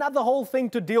 That's another whole thing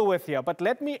to deal with here. But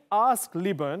let me ask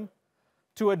Liban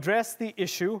to address the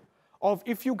issue of,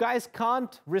 if you guys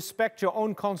can't respect your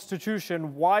own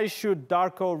constitution, why should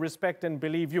Darko respect and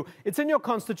believe you? It's in your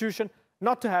constitution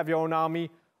not to have your own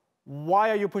army. Why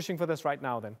are you pushing for this right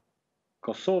now then?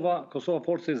 Kosovo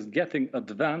forces getting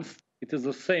advanced. It is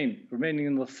the same, remaining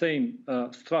in the same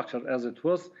structure as it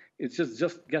was. It's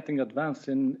just getting advanced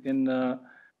in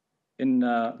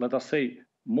let us say,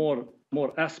 more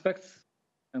aspects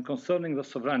and concerning the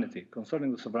sovereignty.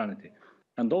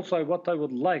 And also what I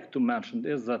would like to mention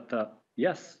is that,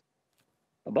 yes,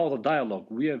 about the dialogue,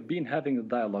 we have been having a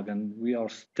dialogue and we are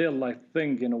still, I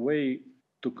think, in a way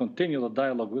to continue the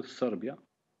dialogue with Serbia.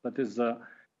 That is the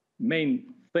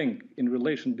main thing in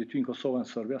relation between Kosovo and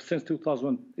Serbia. Since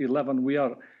 2011, we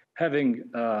are having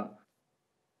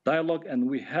dialogue and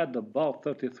we had about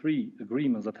 33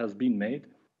 agreements that has been made.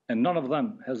 And none of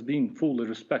them has been fully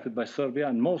respected by Serbia,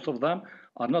 and most of them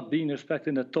are not being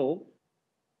respected at all.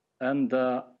 And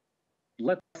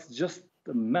let's just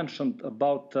mention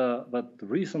about that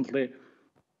recently,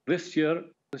 this year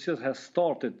has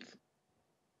started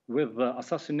with the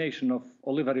assassination of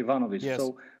Oliver Ivanovic. Yes.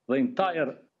 So the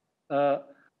entire,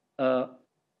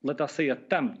 let us say,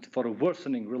 attempt for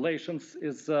worsening relations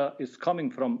is coming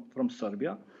from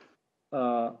Serbia.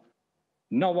 No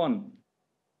one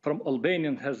from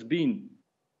Albania has been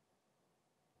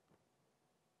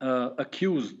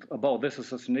accused about this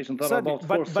assassination. There are about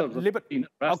 4 Serbs that have been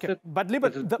arrested. Okay, but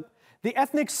the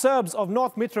ethnic Serbs of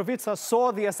North Mitrovica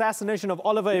saw the assassination of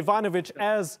Oliver Ivanovic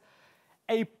as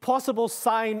a possible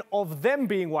sign of them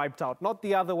being wiped out, not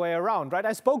the other way around, right?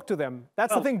 I spoke to them.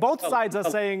 That's the thing. Both sides are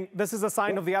saying this is a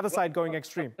sign of the other side going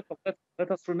extreme. Let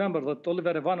us remember that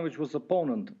Oliver Ivanovic was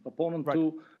opponent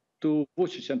right. to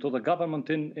Vučić and to the government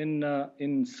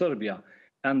in Serbia.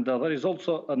 And there is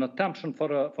also an attempt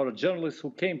for a journalist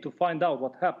who came to find out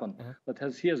what happened, that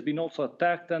he has been also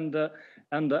attacked and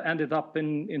ended up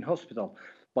in hospital.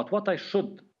 But what I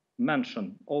should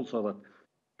mention also, that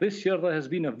this year there has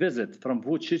been a visit from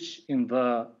Vučić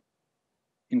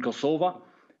in Kosovo,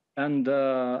 and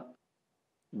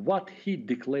what he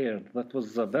declared, that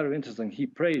was very interesting. He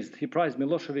prized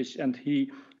Milosevic, and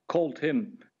he called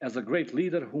him as a great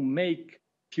leader who make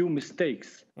few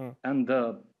mistakes. And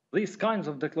these kinds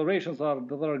of declarations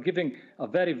are giving a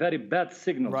very, very bad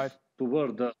signals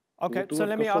toward Okay, so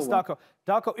let me ask Darko.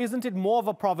 Darko, isn't it more of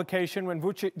a provocation when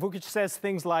Vučić says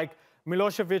things like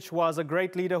Milosevic was a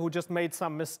great leader who just made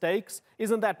some mistakes?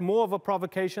 Isn't that more of a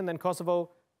provocation than Kosovo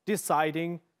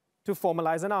deciding to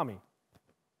formalize an army?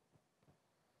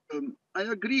 I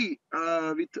agree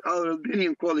with our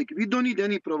Albanian colleague. We don't need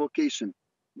any provocation.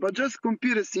 But just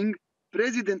comparing,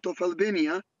 President of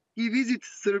Albania, he visits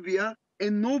Serbia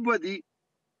and nobody...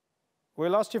 We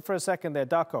lost you for a second there,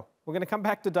 Darko. We're going to come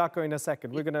back to Darko in a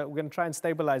second. We're going to try and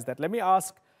stabilize that. Let me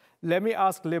ask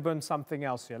Liban something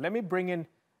else here. Let me bring in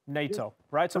NATO,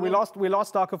 right? So we lost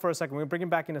Darko for a second. We'll bring him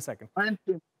back in a second.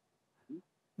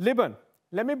 Liban,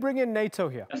 let me bring in NATO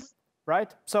here,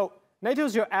 right? So NATO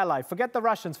is your ally. Forget the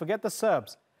Russians, forget the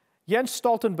Serbs. Jens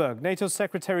Stoltenberg, NATO's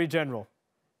Secretary General,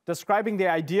 describing the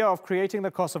idea of creating the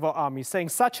Kosovo army, saying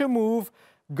such a move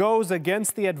goes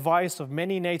against the advice of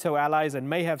many NATO allies and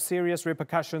may have serious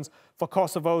repercussions for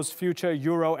Kosovo's future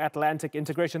Euro-Atlantic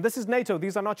integration. This is NATO.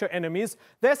 These are not your enemies.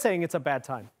 They're saying it's a bad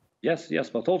time. Yes,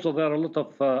 but also there are a lot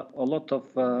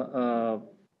of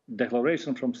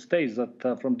declarations from states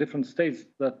that from different states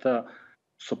that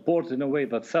support in a way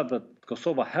that said that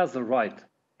Kosovo has the right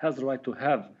to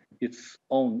have its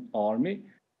own army,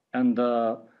 and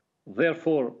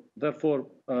therefore let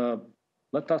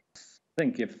us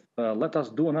think let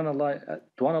us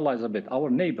analyze a bit our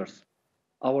neighbors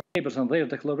and their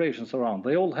declarations around.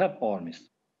 They all have armies.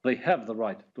 They have the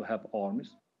right to have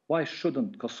armies. Why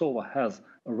shouldn't Kosovo has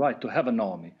a right to have an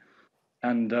army?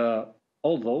 And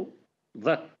although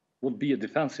that would be a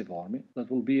defensive army,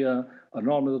 that will be an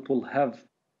army that will have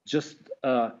just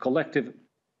a collective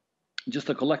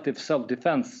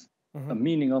self-defense,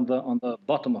 meaning on the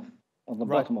bottom of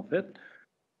it.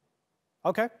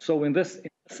 Okay. So in this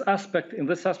aspect,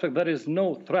 there is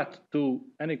no threat to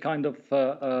any kind of,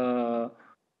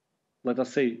 let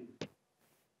us say,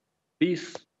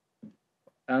 peace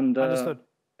and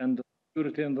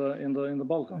security in the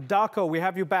Balkans. Darko, we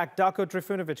have you back. Darko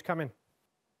Trifunovic, come in.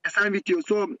 Yes, I'm with you.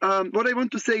 So what I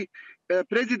want to say,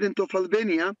 President of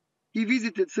Albania, he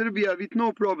visited Serbia with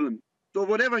no problem. So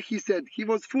whatever he said, he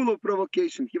was full of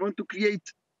provocation. He wanted to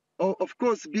create, of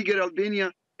course, bigger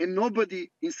Albania, and nobody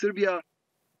in Serbia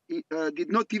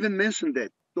did not even mention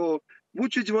that. So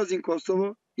Vučić was in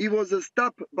Kosovo. He was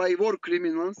stopped by war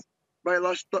criminals, by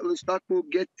Leštaku,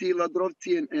 Geci,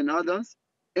 Ladrovci, and others.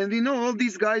 And we know all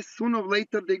these guys, sooner or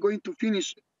later, they're going to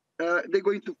finish, they're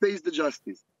going to face the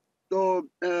justice. So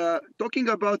talking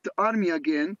about the army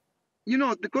again, you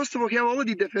know, the Kosovo have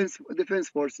already defense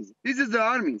forces. This is the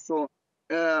army. So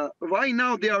why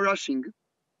now they are rushing?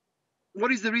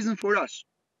 What is the reason for rush?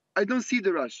 I don't see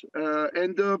the rush.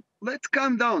 And let's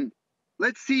calm down.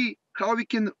 Let's see how we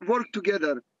can work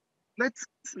together. Let's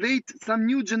wait some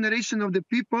new generation of the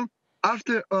people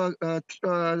after a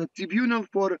tribunal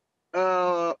for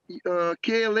KLA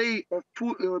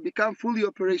become fully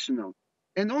operational.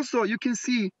 And also you can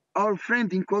see our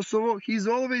friend in Kosovo, he's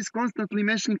always constantly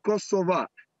mentioning Kosovo.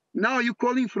 Now you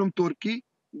calling from Turkey,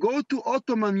 go to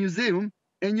Ottoman Museum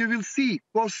and you will see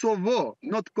Kosovo,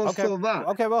 not Kosovo.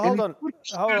 Okay, well, hold on,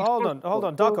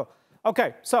 Darko.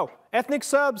 Okay, so ethnic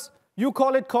Serbs, you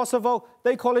call it Kosovo,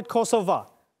 they call it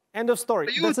Kosovo. End of story.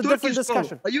 That's a different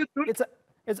discussion. Are you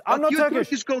I'm not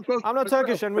Turkish. I'm not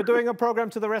Turkish, and we're doing a program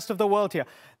to the rest of the world here.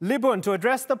 Libun, to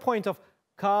address the point of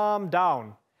calm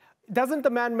down, doesn't the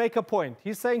man make a point?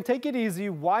 He's saying, take it easy.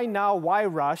 Why now? Why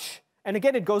rush? And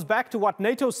again, it goes back to what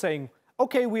NATO's saying.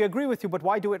 Okay, we agree with you, but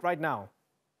why do it right now?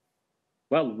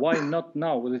 Well, why not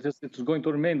now? It's going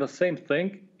to remain the same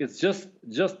thing. It's just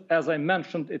as I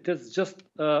mentioned, it is just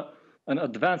an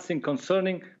advancing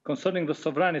concerning the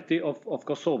sovereignty of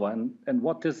Kosovo. And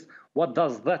what does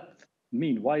that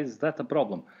mean? Why is that a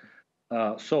problem?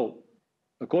 So,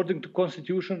 according to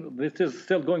Constitution, this is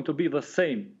still going to be the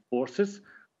same forces.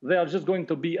 They are just going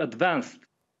to be advanced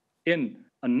in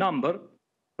a number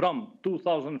from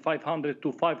 2,500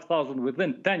 to 5,000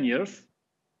 within 10 years.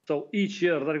 So each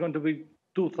year they're going to be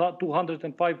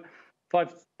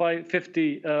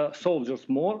 250 soldiers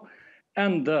more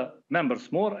and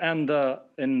members more. And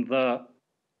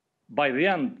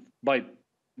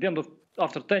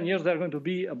after 10 years, they're going to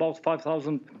be about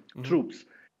 5,000 troops.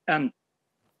 And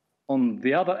on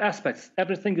the other aspects,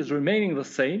 everything is remaining the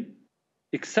same,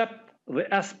 except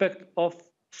the aspect of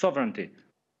sovereignty.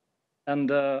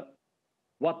 And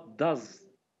what does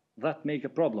that make a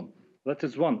problem. That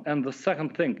is one. And the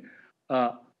second thing,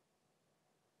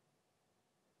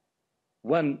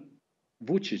 when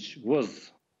Vučić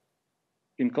was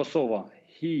in Kosovo,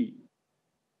 he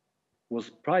was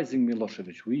praising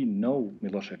Milosevic. We know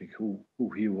Milosevic, who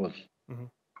he was. Mm-hmm.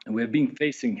 And we have been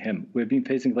facing him. We have been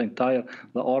facing the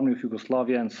army of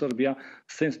Yugoslavia and Serbia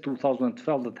since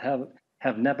 2012 that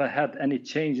have never had any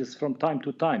changes from time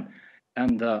to time.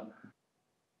 And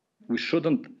we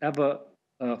shouldn't ever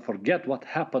forget what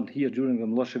happened here during the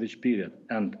Milosevic period.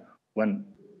 And when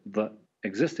the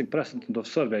existing president of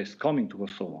Serbia is coming to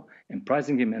Kosovo and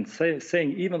praising him and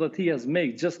saying even that he has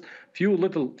made just few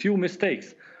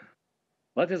mistakes,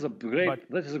 that is a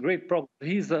great problem.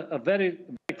 He's a very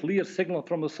clear signal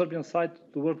from the Serbian side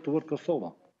toward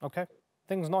Kosovo. Okay,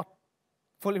 things not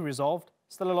fully resolved.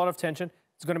 Still a lot of tension.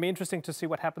 It's going to be interesting to see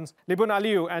what happens. Libun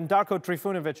Aliu and Darko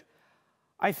Trifunovic,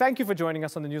 I thank you for joining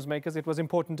us on the Newsmakers. It was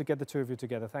important to get the two of you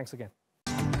together. Thanks again.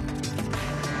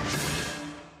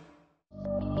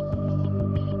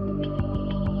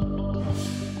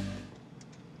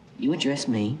 You address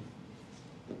me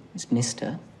as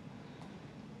Mr.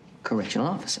 Correctional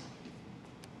Officer.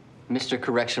 Mr.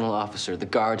 Correctional Officer, the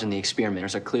guards and the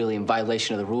experimenters are clearly in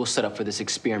violation of the rules set up for this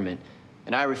experiment,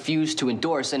 and I refuse to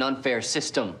endorse an unfair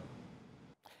system.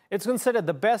 It's considered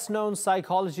the best-known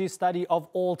psychology study of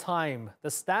all time.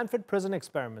 The Stanford Prison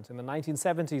Experiment in the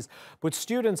 1970s put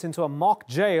students into a mock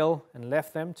jail and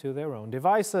left them to their own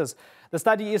devices. The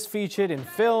study is featured in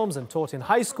films and taught in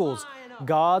high schools.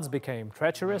 Guards became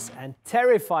treacherous and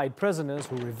terrified prisoners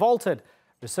who revolted.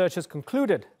 Researchers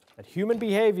concluded that human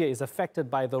behavior is affected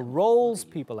by the roles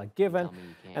people are given,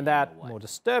 and that, more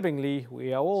disturbingly,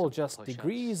 we are all just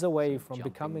degrees away from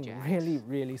becoming really,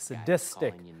 really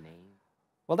sadistic.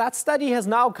 Well, that study has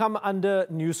now come under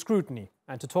new scrutiny.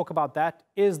 And to talk about that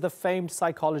is the famed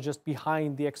psychologist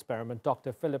behind the experiment,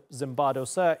 Dr. Philip Zimbardo.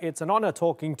 Sir, it's an honor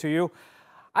talking to you.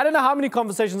 I don't know how many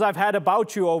conversations I've had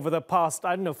about you over the past,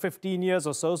 15 years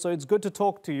or so it's good to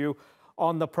talk to you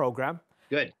on the program.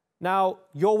 Good. Now,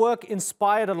 your work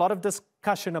inspired a lot of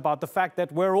discussion about the fact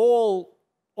that we're all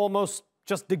almost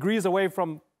just degrees away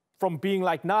from being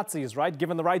like Nazis, right?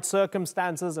 Given the right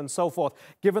circumstances and so forth,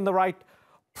 given the right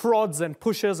prods and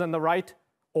pushes and the right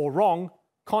or wrong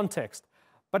context.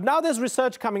 But now there's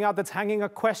research coming out that's hanging a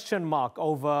question mark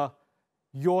over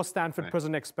your Stanford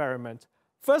Prison Experiment.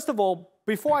 First of all,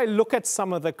 before I look at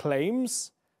some of the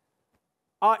claims,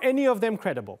 are any of them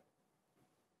credible?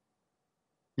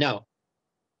 No.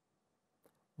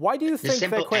 Why do you think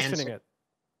they're questioning it?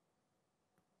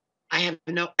 I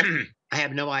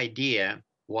have no idea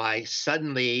why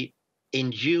suddenly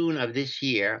in June of this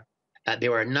year,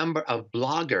 there were a number of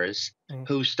bloggers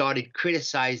who started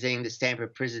criticizing the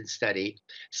Stanford Prison study,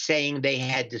 saying they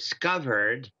had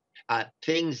discovered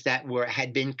things that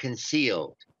had been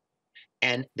concealed.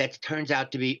 And that turns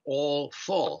out to be all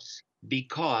false,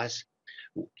 because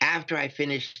after I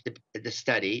finished the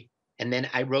study, and then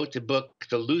I wrote the book,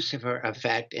 The Lucifer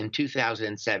Effect, in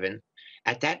 2007,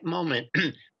 at that moment,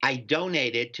 I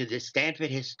donated to the Stanford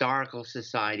Historical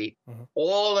Society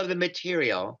all of the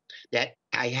material that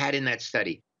I had in that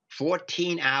study.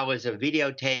 14 hours of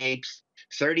videotapes,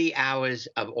 30 hours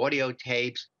of audio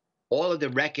tapes, all of the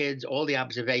records, all the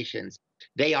observations.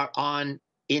 They are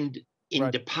in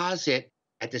deposit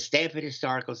at the Stanford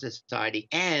Historical Society,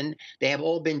 and they have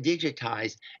all been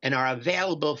digitized and are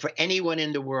available for anyone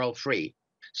in the world free.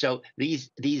 So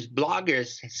these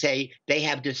bloggers say they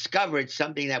have discovered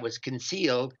something that was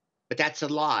concealed, but that's a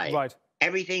lie. Right.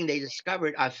 Everything they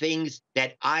discovered are things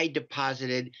that I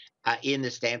deposited in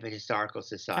the Stanford Historical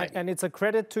Society. And it's a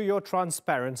credit to your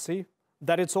transparency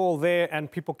that it's all there and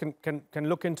people can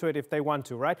look into it if they want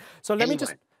to, right? So let me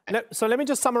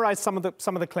just summarize some of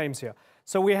the claims here.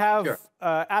 So we have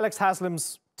Alex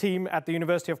Haslam's team at the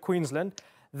University of Queensland.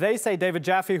 They say David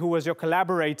Jaffe, who was your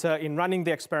collaborator in running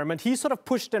the experiment, he sort of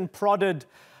pushed and prodded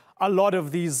a lot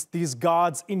of these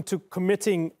guards into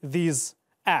committing these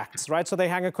acts, right? So they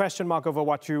hang a question mark over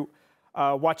what you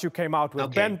came out with.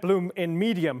 Okay. Ben Bloom in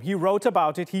Medium, he wrote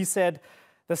about it. He said,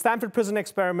 the Stanford Prison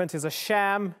Experiment is a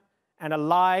sham and a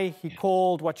lie. He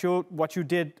called what you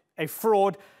did a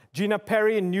fraud. Gina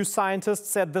Perry in New Scientist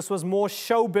said this was more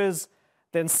showbiz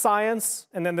than science.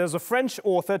 And then there's a French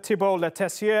author, Thibault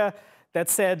Letessier, that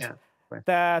said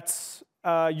that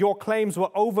your claims were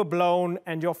overblown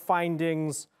and your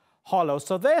findings hollow.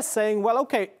 So they're saying, well,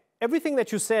 okay, everything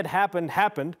that you said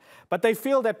happened, but they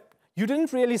feel that you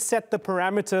didn't really set the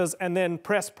parameters and then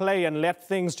press play and let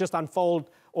things just unfold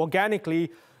organically.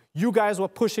 You guys were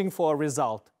pushing for a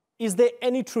result. Is there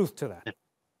any truth to that?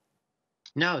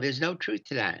 No, there's no truth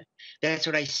to that. That's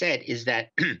what I said, is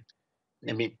that,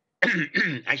 I mean,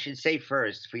 I should say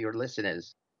first for your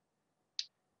listeners,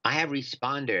 I have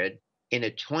responded in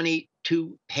a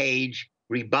 22-page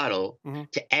rebuttal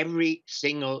to every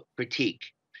single critique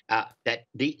that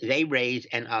they raise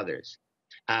and others,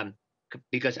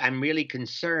 because I'm really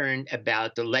concerned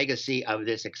about the legacy of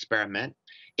this experiment.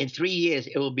 In 3 years,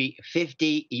 it will be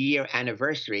 50-year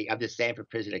anniversary of the Stanford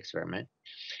Prison Experiment.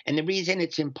 And the reason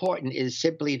it's important is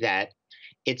simply that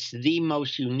it's the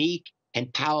most unique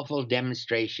and powerful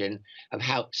demonstration of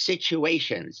how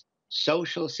situations,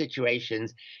 social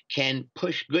situations, can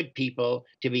push good people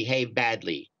to behave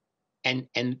badly. And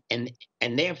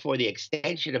therefore, the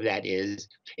extension of that is,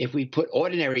 if we put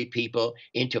ordinary people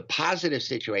into positive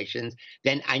situations,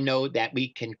 then I know that we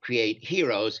can create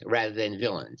heroes rather than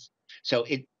villains. So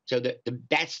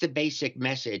that's the basic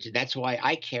message. That's why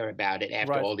I care about it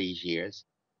after all these years.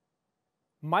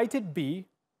 Might it be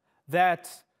that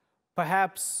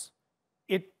perhaps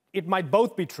it might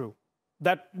both be true,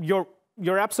 that you're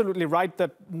absolutely right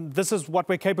that this is what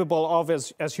we're capable of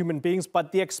as human beings,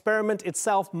 but the experiment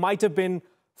itself might have been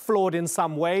flawed in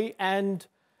some way, and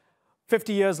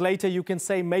 50 years later you can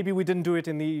say maybe we didn't do it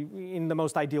in the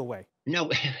most ideal way?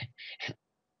 No.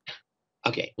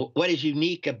 Okay, what is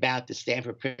unique about the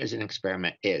Stanford Prison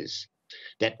Experiment is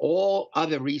that all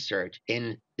other research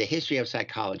in the history of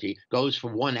psychology goes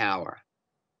for 1 hour.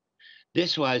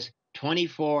 This was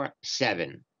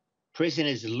 24/7.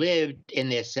 Prisoners lived in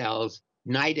their cells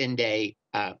night and day.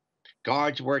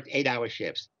 Guards worked 8-hour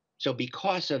shifts. So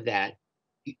because of that,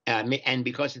 and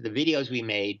because of the videos we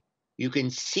made, you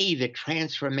can see the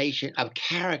transformation of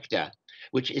character,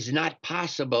 which is not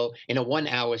possible in a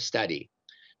 1-hour study.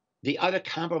 The other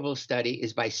comparable study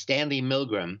is by Stanley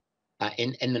Milgram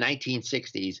in the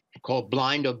 1960s, called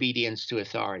Blind Obedience to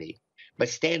Authority. But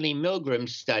Stanley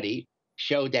Milgram's study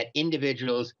showed that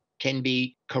individuals can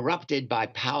be corrupted by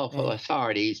powerful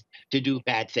authorities to do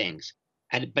bad things.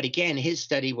 But again, his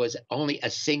study was only a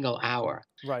single hour.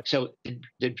 Right. So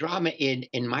the drama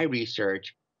in my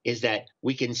research is that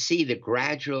we can see the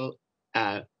gradual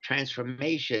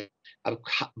transformation of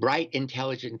bright,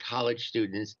 intelligent college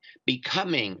students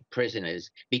becoming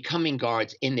prisoners, becoming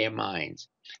guards in their minds.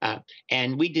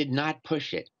 And we did not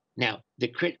push it. Now,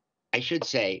 I should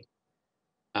say,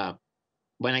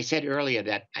 when I said earlier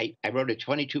that I wrote a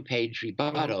 22-page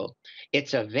rebuttal,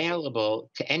 it's available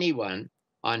to anyone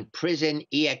on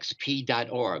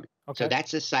prisonexp.org. Okay. So that's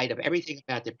the site of everything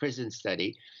about the prison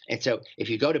study. And so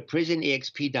if you go to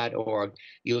prisonexp.org,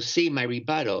 you'll see my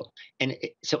rebuttal. And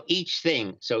so each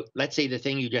thing, so let's say the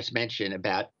thing you just mentioned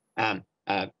about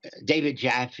David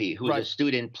Jaffe, who was a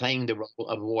student playing the role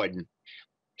of warden.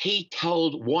 He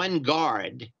told one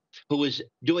guard who was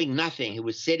doing nothing, who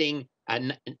was sitting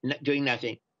doing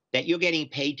nothing, that you're getting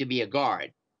paid to be a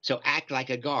guard, so act like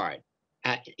a guard.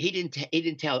 He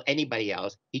didn't tell anybody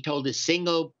else. He told a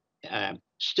single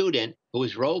student who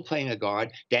was role playing a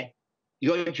guard that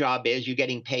your job is you're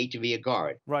getting paid to be a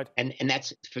guard. Right. And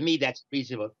that's, for me, that's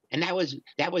reasonable. And that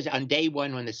was on day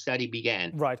one when the study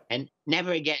began. Right. And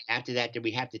never again after that did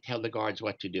we have to tell the guards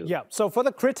what to do. Yeah. So for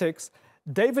the critics,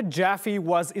 David Jaffe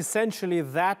was essentially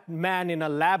that man in a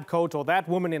lab coat or that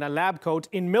woman in a lab coat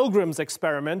in Milgram's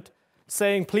experiment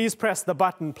saying, please press the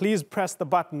button, please press the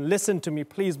button, listen to me,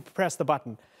 please press the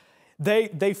button.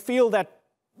 They feel that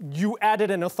you added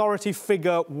an authority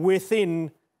figure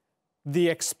within the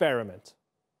experiment.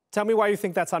 Tell me why you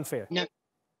think that's unfair. No.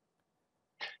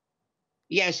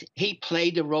 Yes, he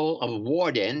played the role of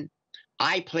warden.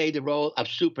 I played the role of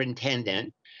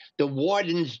superintendent. The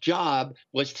warden's job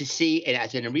was to see,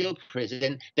 as in a real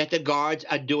prison, that the guards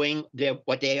are doing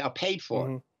what they are paid for.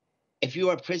 Mm-hmm. If you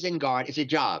are a prison guard, it's a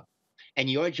job. And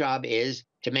your job is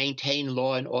to maintain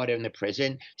law and order in the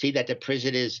prison, see that the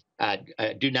prisoners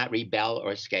do not rebel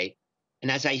or escape. And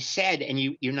as I said, and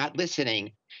you're not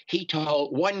listening, he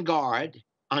told one guard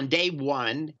on day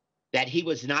one that he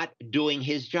was not doing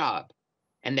his job,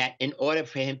 and that in order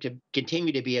for him to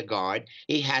continue to be a guard,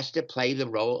 he has to play the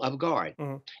role of guard.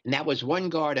 Mm-hmm. And that was one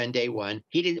guard on day one.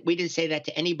 We didn't say that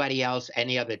to anybody else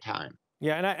any other time.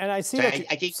 Yeah, and I see so that.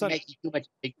 I think you're making too much.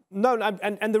 No,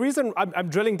 and the reason I'm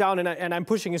drilling down and I'm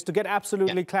pushing is to get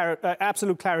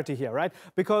absolute clarity here, right?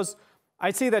 Because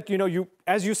I see that, you,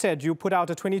 as you said, you put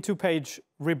out a 22-page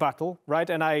rebuttal, right?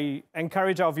 And I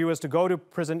encourage our viewers to go to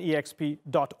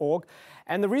prisonexp.org.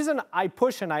 And the reason I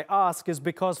push and I ask is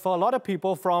because for a lot of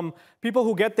people, from people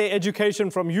who get their education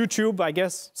from YouTube, I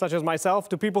guess, such as myself,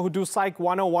 to people who do Psych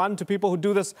 101, to people who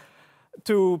do this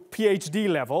to PhD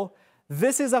level,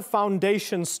 this is a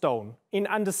foundation stone in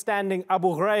understanding Abu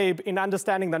Ghraib, in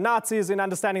understanding the Nazis, in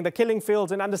understanding the killing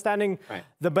fields, in understanding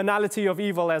the banality of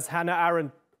evil, as Hannah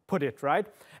Arendt put it, right?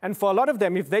 And for a lot of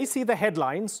them, if they see the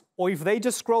headlines, or if they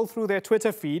just scroll through their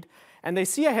Twitter feed, and they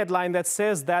see a headline that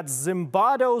says that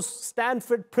Zimbardo's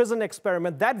Stanford Prison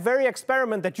Experiment, that very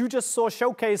experiment that you just saw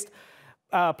showcased,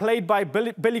 played by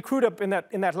Billy Crudup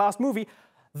in that last movie,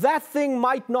 that thing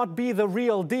might not be the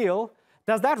real deal.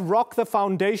 Does that rock the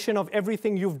foundation of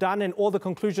everything you've done and all the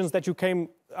conclusions that you came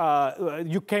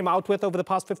out with over the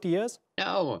past 50 years?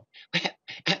 No,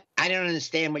 I don't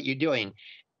understand what you're doing.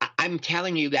 I'm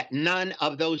telling you that none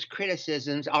of those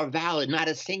criticisms are valid, not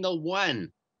a single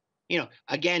one. You know,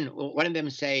 again, one of them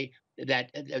say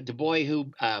that the boy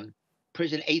who,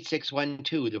 prison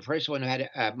 8612, the first one who had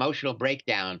an emotional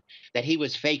breakdown, that he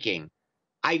was faking.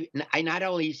 I not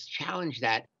only challenge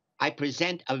that, I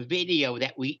present a video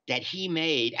that he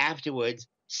made afterwards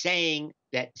saying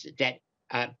that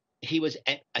he was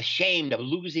ashamed of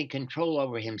losing control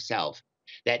over himself,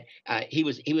 that he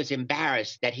was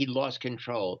embarrassed that he lost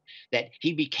control, that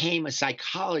he became a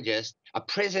psychologist, a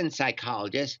prison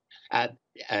psychologist,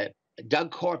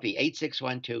 Doug Corpy,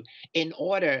 8612, in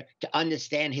order to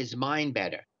understand his mind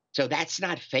better. So that's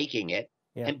not faking it.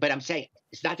 Yeah. But I'm saying,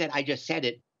 it's not that I just said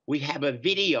it. We have a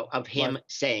video of him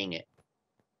saying it.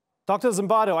 Dr.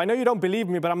 Zimbardo, I know you don't believe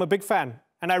me, but I'm a big fan.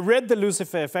 And I read The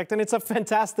Lucifer Effect, and it's a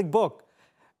fantastic book.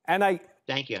 And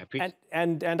Thank you. I appreciate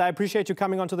and I appreciate you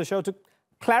coming onto the show to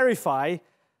clarify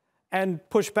and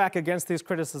push back against these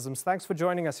criticisms. Thanks for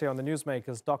joining us here on The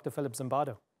Newsmakers, Dr. Philip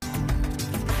Zimbardo.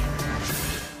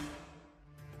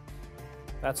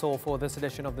 That's all for this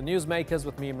edition of The Newsmakers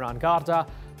with me, Imran Garda.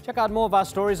 Check out more of our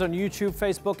stories on YouTube,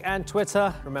 Facebook, and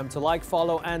Twitter. Remember to like,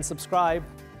 follow, and subscribe.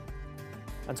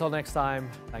 Until next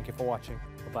time, thank you for watching.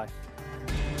 Bye-bye.